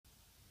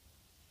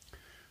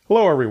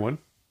Hello everyone,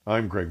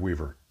 I'm Greg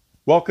Weaver.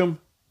 Welcome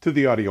to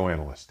The Audio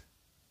Analyst.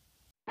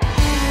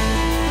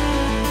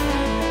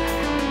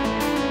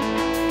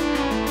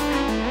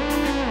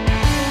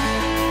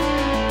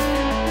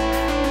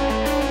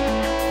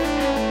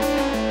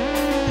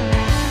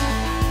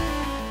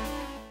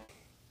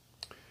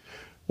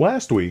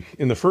 Last week,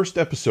 in the first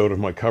episode of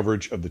my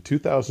coverage of the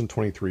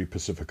 2023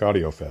 Pacific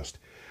Audio Fest,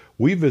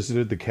 we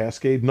visited the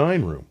Cascade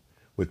 9 room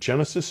with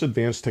Genesis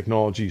Advanced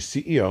Technologies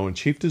CEO and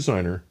Chief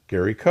Designer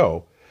Gary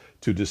Ko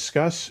to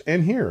discuss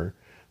and hear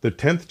the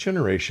 10th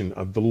generation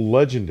of the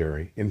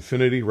legendary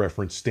Infinity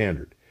Reference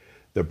Standard,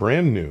 the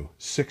brand new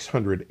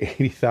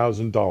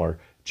 $680,000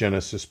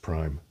 Genesis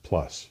Prime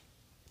Plus.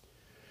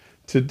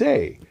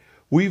 Today,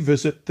 we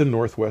visit the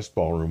Northwest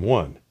Ballroom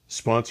 1,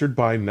 sponsored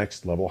by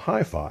Next Level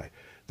HiFi,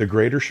 the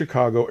Greater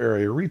Chicago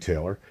area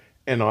retailer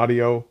and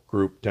Audio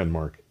Group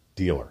Denmark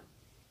dealer.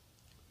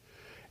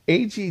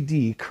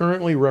 AGD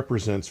currently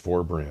represents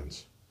 4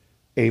 brands: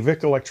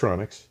 Aavik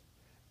Electronics,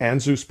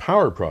 Ansuz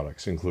Power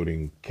Products,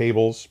 including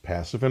cables,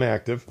 passive and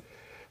active,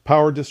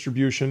 power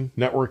distribution,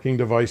 networking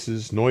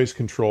devices, noise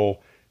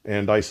control,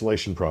 and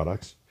isolation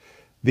products,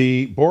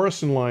 the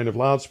Børresen line of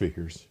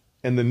loudspeakers,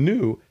 and the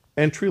new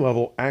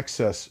entry-level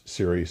Access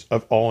series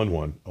of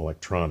all-in-one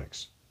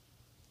electronics.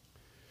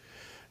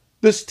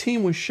 This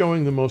team was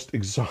showing the most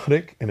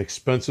exotic and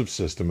expensive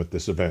system at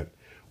this event,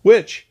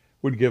 which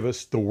would give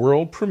us the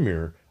world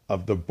premiere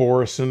of the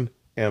Børresen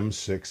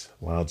M6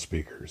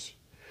 loudspeakers.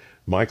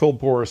 Michael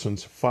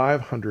Børresen's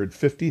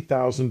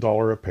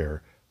 $550,000 a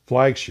pair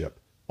flagship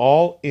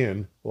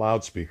all-in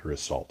loudspeaker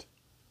assault.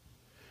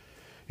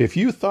 If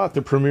you thought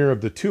the premiere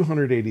of the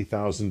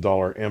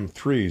 $280,000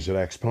 M3s at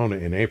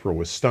Exponent in April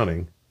was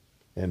stunning,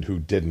 and who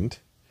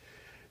didn't,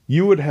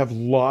 you would have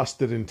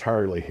lost it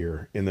entirely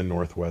here in the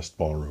Northwest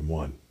Ballroom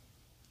 1.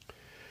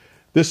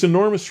 This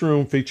enormous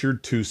room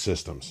featured 2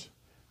 systems.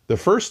 The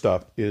first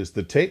up is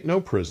the Take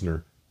No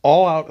Prisoner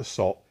all-out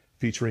assault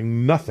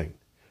featuring nothing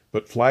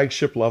but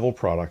flagship level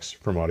products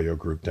from Audio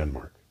Group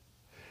Denmark.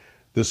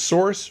 The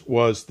source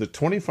was the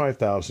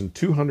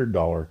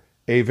 $25,200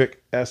 Aavik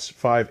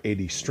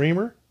S580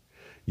 streamer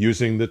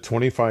using the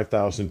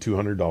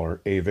 $25,200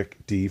 Aavik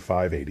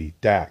D-580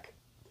 DAC.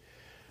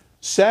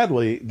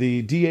 Sadly,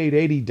 the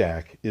D880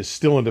 DAC is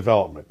still in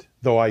development,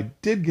 though I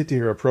did get to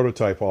hear a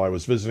prototype while I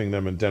was visiting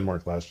them in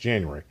Denmark last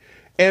January,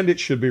 and it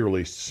should be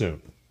released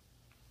soon.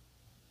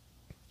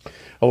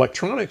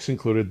 Electronics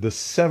included the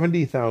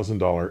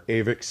 $70,000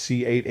 Aavik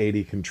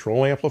C-880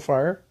 control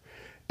amplifier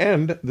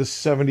and the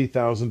 $70,000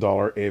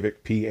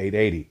 Aavik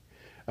P-880,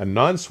 a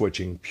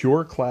non-switching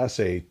pure Class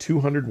A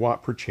 200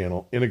 watt per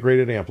channel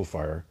integrated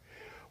amplifier,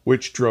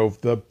 which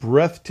drove the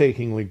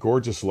breathtakingly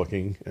gorgeous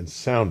looking and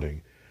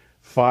sounding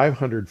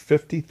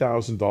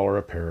 $550,000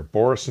 a pair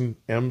Børresen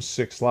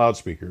M6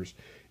 loudspeakers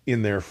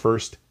in their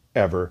first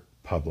ever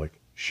public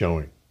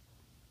showing.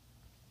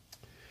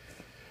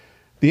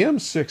 The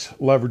M6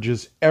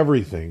 leverages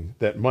everything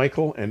that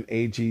Michael and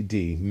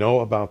AGD know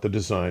about the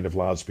design of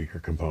loudspeaker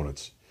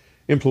components,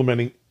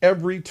 implementing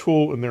every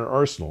tool in their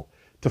arsenal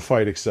to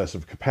fight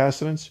excessive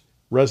capacitance,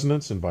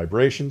 resonance, and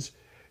vibrations,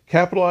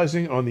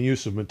 capitalizing on the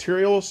use of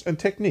materials and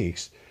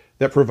techniques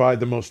that provide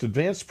the most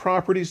advanced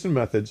properties and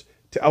methods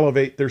to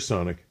elevate their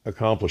sonic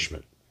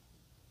accomplishment.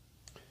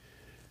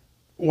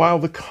 While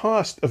the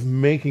cost of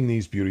making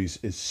these beauties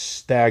is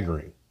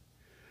staggering,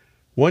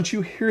 once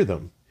you hear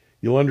them,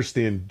 you'll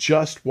understand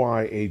just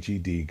why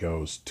AGD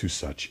goes to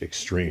such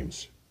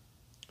extremes.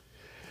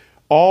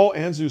 All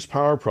Ansuz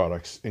Power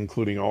products,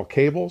 including all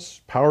cables,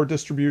 power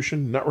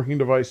distribution, networking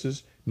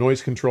devices,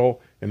 noise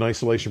control, and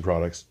isolation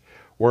products,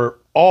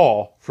 were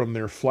all from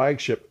their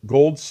flagship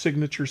Gold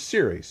Signature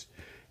series,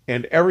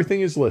 and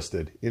everything is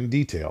listed in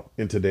detail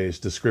in today's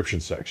description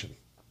section.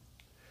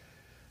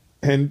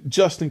 And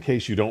just in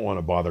case you don't want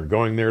to bother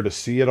going there to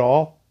see it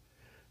all,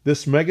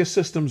 this mega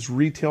system's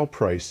retail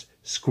price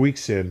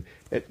squeaks in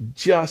at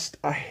just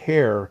a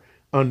hair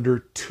under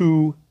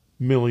 $2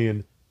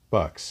 million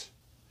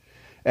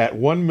at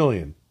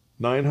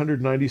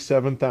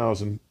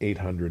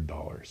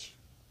 $1,997,800.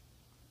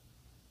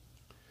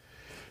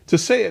 To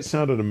say it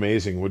sounded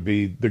amazing would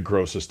be the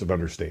grossest of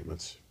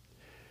understatements.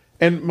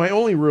 And my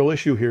only real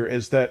issue here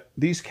is that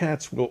these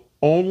cats will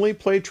only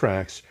play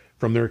tracks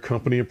from their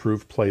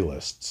company-approved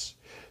playlists.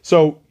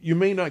 So you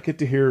may not get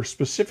to hear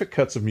specific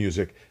cuts of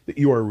music that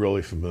you are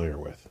really familiar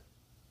with.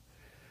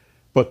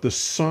 But the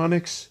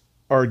sonics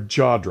are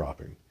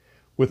jaw-dropping,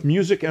 with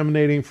music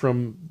emanating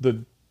from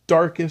the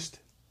darkest,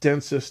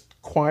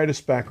 densest,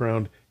 quietest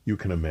background you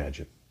can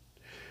imagine.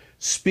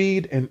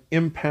 Speed and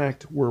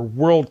impact were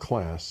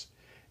world-class,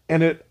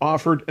 and it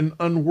offered an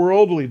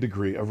unworldly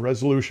degree of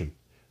resolution,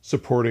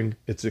 supporting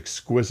its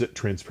exquisite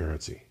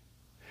transparency.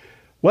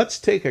 Let's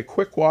take a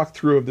quick walk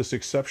through of this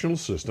exceptional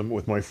system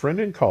with my friend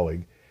and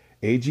colleague,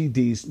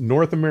 AGD's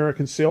North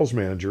American Sales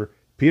Manager,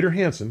 Peter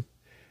Hansen,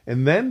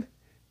 and then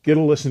get a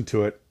listen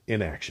to it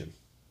in action.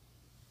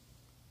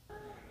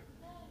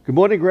 Good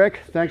morning, Greg.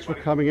 Thanks for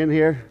coming in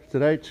here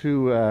today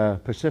to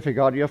Pacific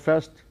Audio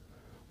Fest.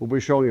 we'll be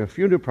showing a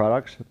few new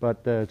products,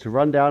 but to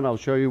run down, I'll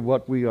show you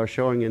what we are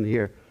showing in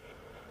here.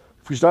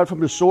 If we start from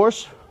the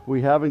source,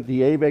 we have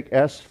the Aavik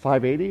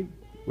S580,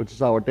 which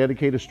is our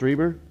dedicated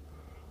streamer.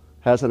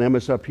 Has an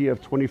MSRP of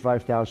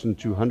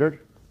 $25,200.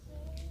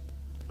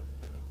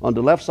 On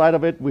the left side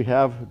of it, we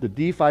have the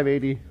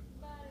D880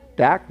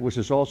 DAC, which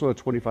is also a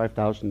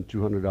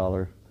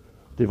 $25,200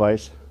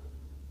 device.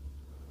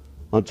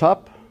 On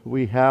top,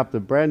 we have the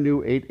brand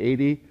new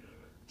 880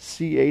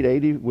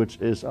 C880, which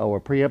is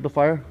our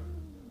preamplifier.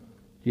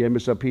 The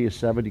MSRP is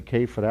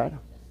 $70K for that.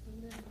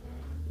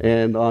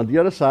 And on the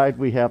other side,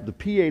 we have the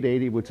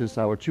P-880, which is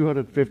our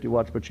 250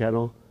 watts per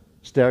channel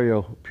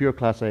stereo pure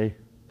Class A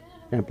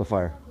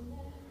amplifier.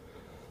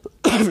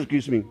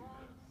 Excuse me.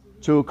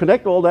 To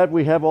connect all that,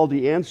 we have all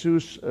the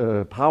Ansuz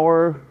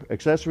power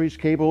accessories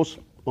cables.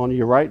 On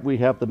your right, we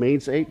have the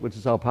mains 8, which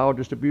is our power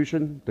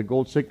distribution, the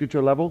gold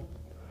signature level.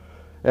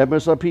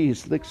 MSRP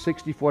is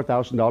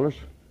 $64,000.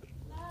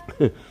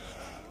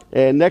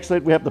 And next to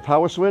it, we have the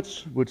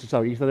PowerSwitch, which is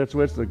our Ethernet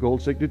switch, the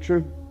gold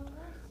signature.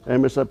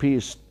 MSRP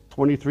is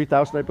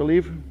 $23,000, I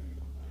believe.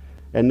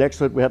 And next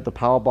to it, we have the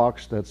power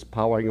box that's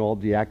powering all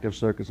the active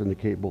circuits and the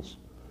cables.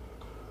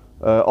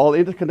 All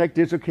interconnect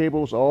digital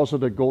cables are also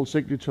the gold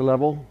signature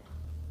level.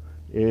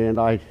 And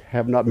I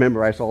have not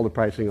memorized all the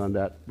pricing on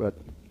that.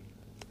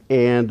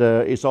 And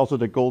it's also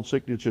the gold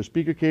signature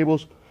speaker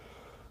cables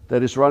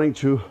that is running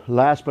to,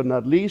 last but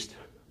not least,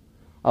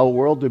 our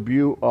world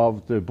debut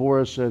of the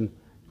Børresen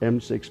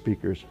M6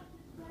 speakers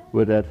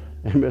with that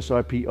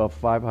MSRP of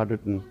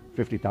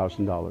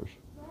 $550,000.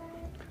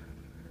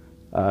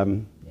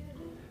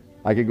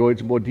 I can go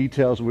into more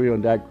details with you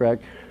on that,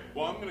 Greg.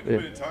 Well, I'm going to come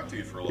in and talk to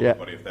you for a little bit,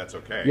 buddy, if that's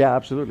okay. Yeah,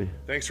 absolutely.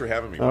 Thanks for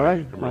having me, buddy. All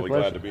right, I'm really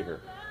glad to be here.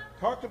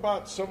 Talked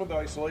about some of the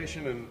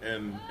isolation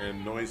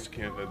and noise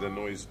the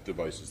noise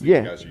devices that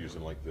you guys are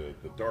using, like the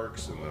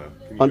darks and the.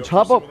 Can you on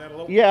top of some of that a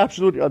little? Yeah,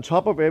 absolutely. On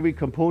top of every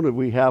component,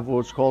 we have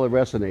what's called a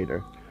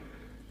resonator.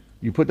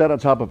 You put that on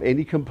top of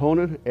any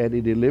component, and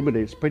it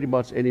eliminates pretty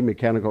much any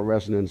mechanical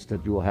resonance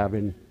that you will have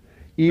in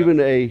even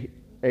a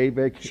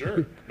Aavik.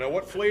 Sure. Now,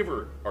 what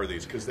flavor are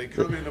these? Because they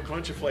come in a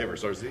bunch of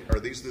flavors. Are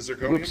these the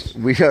zirconiums? Oops.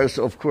 We are,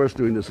 of course,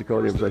 doing the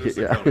zirconiums.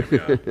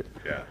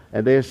 Yeah.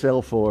 And they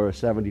sell for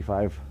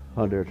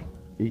 $7,500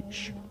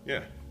 each.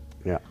 Yeah.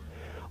 Yeah.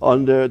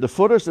 On the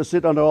footers that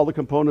sit under all the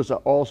components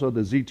are also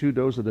the Z2.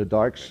 Those are the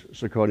darks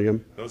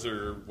zirconium. Those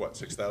are what,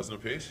 6,000 a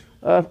piece?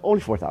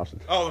 Only 4,000.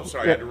 Oh, I'm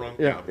sorry. I had the wrong.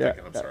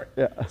 I'm sorry.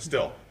 Yeah.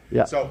 Still.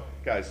 Yeah. So,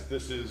 guys,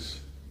 this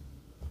is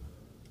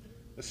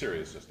a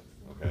serious system.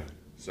 Okay.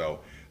 So,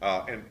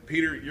 and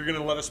Peter, you're going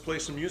to let us play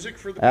some music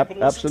for the people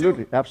to listen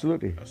to?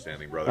 Absolutely.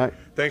 Outstanding, brother. Right.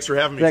 Thanks for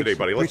having me today,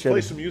 buddy. Let's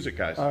play some music,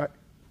 guys. All right.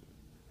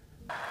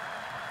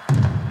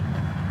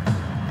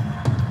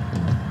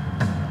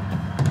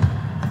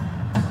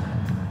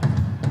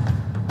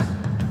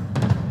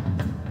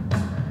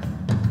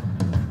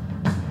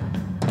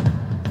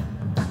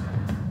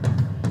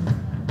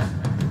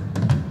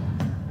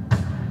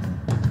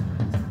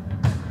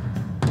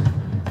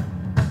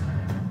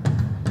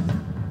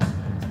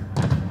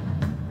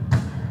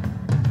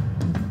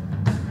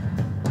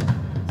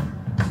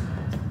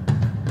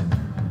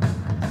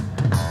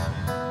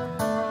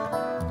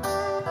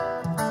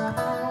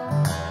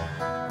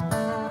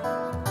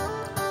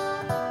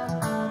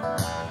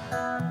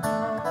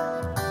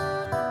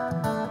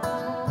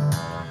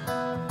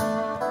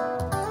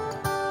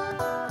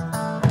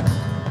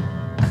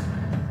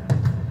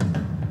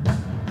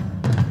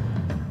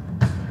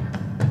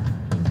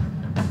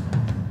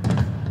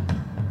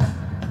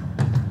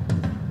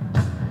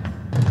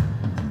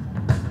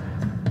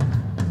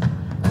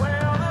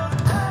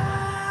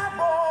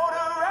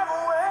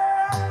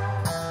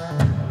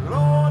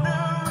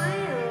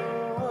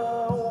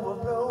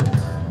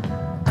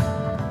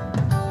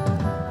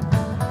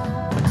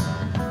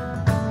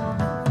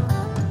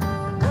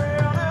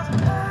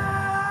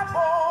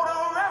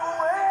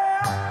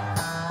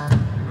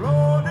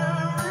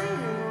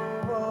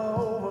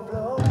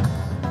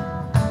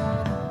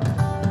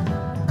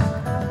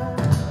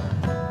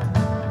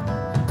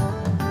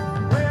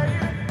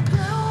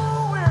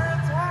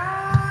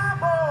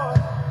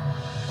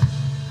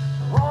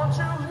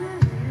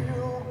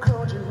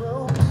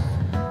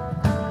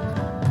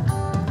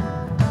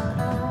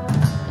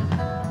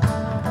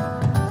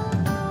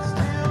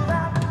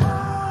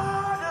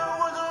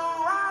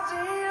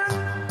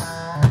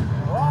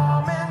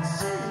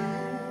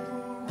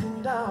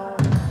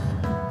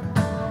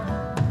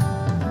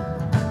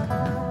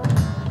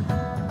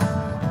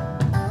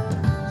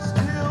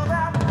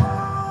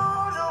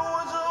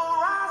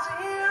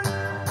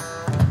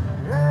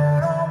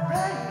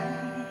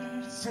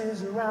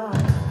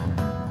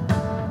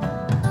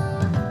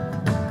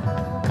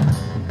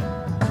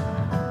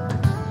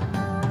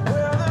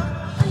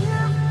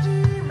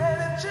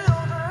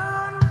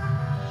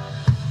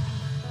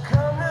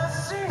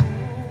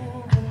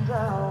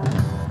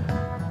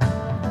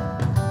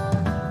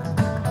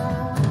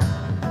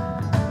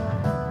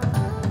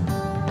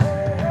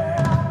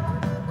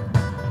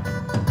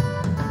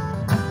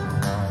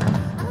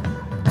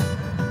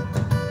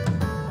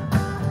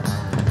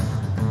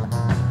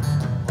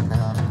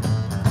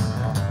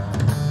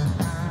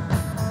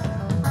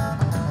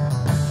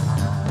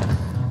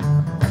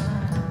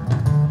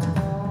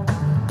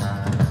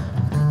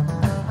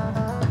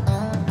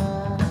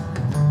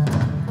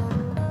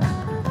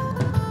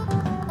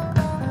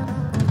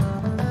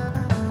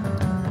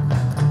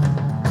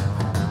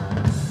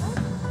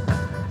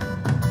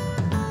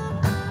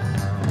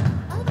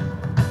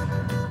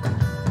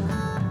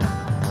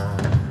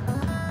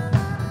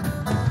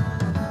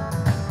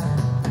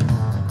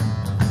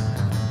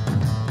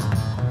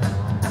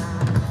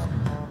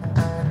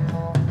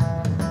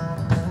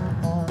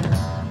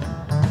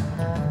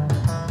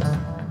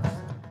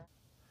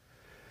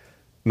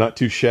 Not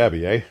too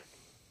shabby, eh?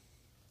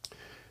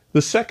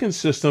 The second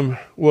system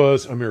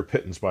was a mere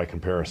pittance by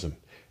comparison,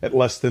 at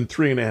less than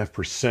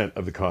 3.5%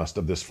 of the cost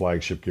of this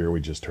flagship gear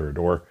we just heard,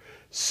 or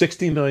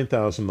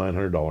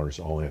 $69,900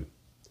 all in.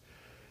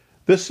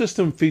 This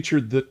system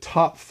featured the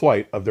top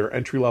flight of their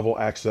entry-level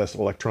access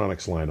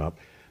electronics lineup,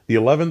 the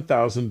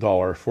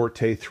 $11,000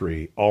 Forte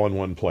 3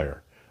 all-in-one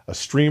player, a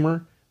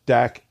streamer,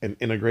 DAC, and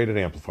integrated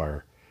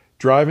amplifier,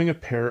 driving a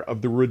pair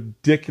of the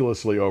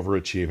ridiculously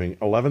overachieving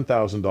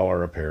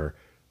 $11,000 a pair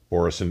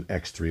Børresen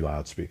X3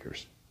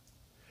 loudspeakers.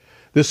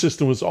 This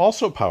system was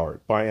also powered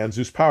by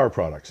Ansuz power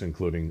products,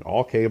 including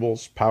all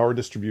cables, power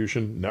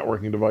distribution,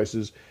 networking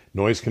devices,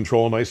 noise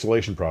control and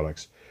isolation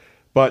products,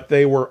 but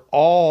they were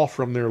all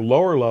from their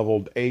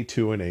lower-leveled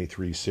A2 and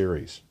A3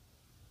 series.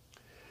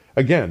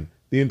 Again,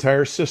 the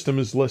entire system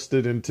is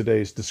listed in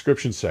today's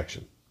description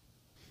section.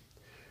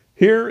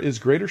 Here is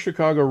Greater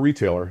Chicago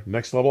retailer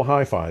Next Level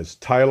HiFi's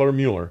Tyler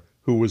Mueller,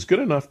 who was good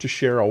enough to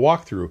share a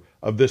walkthrough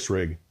of this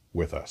rig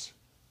with us.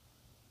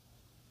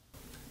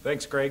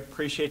 Thanks, Greg.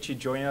 Appreciate you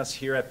joining us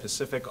here at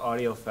Pacific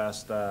Audio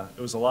Fest. It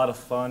was a lot of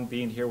fun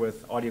being here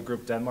with Audio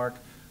Group Denmark.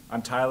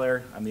 I'm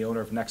Tyler. I'm the owner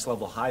of Next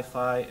Level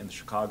HiFi in the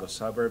Chicago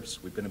suburbs.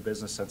 We've been in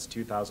business since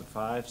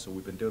 2005, so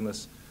we've been doing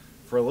this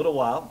for a little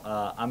while.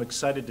 I'm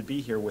excited to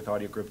be here with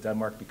Audio Group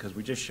Denmark because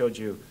we just showed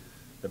you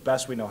the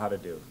best we know how to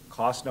do.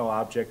 Cost no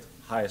object,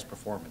 highest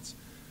performance.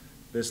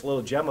 This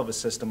little gem of a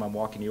system I'm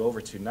walking you over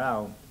to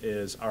now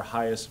is our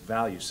highest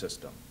value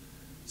system.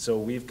 So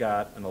we've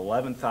got an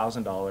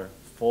 $11,000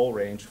 full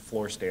range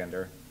floor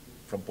stander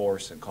from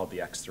Børresen called the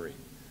X3.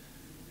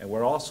 And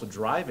we're also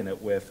driving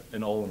it with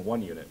an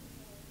all-in-one unit.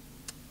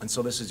 And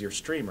so this is your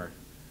streamer,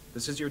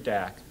 this is your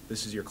DAC,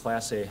 this is your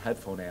Class A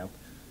headphone amp.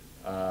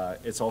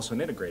 It's also an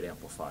integrated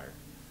amplifier,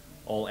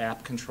 all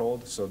app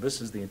controlled. So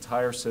this is the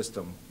entire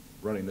system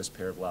running this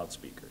pair of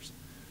loudspeakers.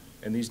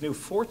 And these new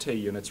Forte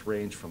units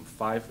range from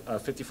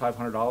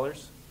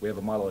 $5,500. We have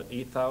a model at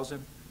 $8,000,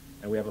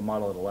 and we have a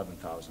model at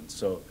 $11,000.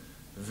 So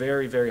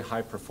very, very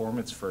high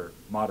performance for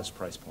modest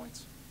price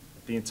points.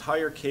 The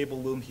entire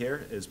cable loom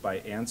here is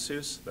by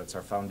Ansuz. That's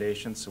our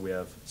foundation. So we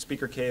have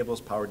speaker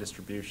cables, power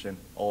distribution,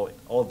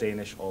 all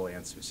Danish, all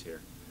Ansuz here.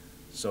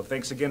 So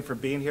thanks again for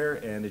being here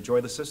and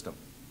enjoy the system.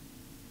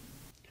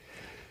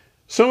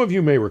 Some of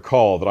you may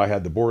recall that I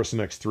had the Børresen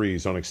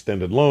X3s on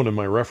extended loan in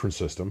my reference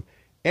system,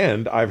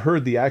 and I've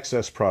heard the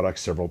Access products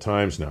several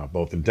times now,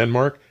 both in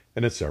Denmark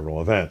and at several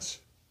events.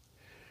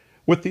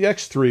 With the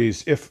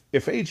X3s, if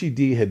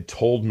AGD had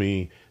told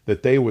me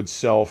that they would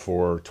sell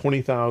for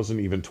 $20,000,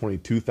 even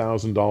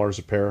 $22,000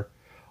 a pair,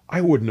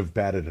 I wouldn't have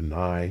batted an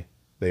eye.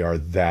 They are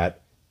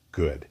that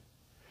good.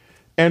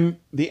 And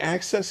the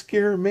Access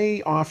gear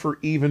may offer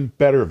even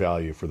better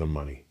value for the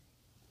money.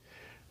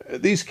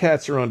 These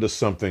cats are onto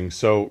something,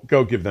 so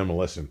go give them a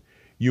listen.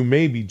 You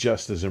may be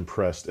just as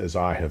impressed as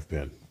I have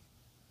been.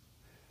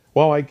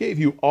 While I gave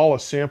you all a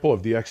sample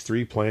of the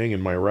X3 playing in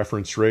my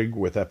reference rig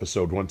with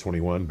episode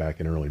 121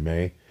 back in early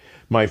May,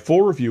 my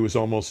full review is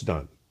almost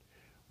done.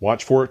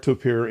 Watch for it to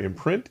appear in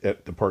print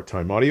at the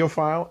part-time audio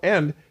file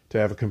and to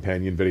have a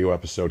companion video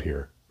episode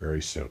here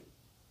very soon.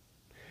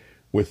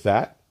 With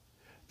that,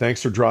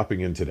 thanks for dropping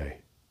in today.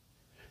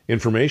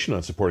 Information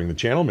on supporting the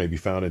channel may be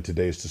found in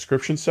today's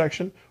description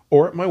section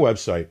or at my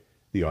website,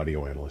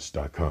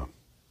 theaudioanalyst.com.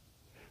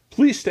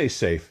 Please stay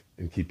safe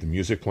and keep the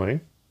music playing.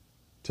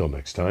 Till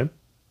next time.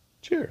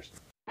 Cheers.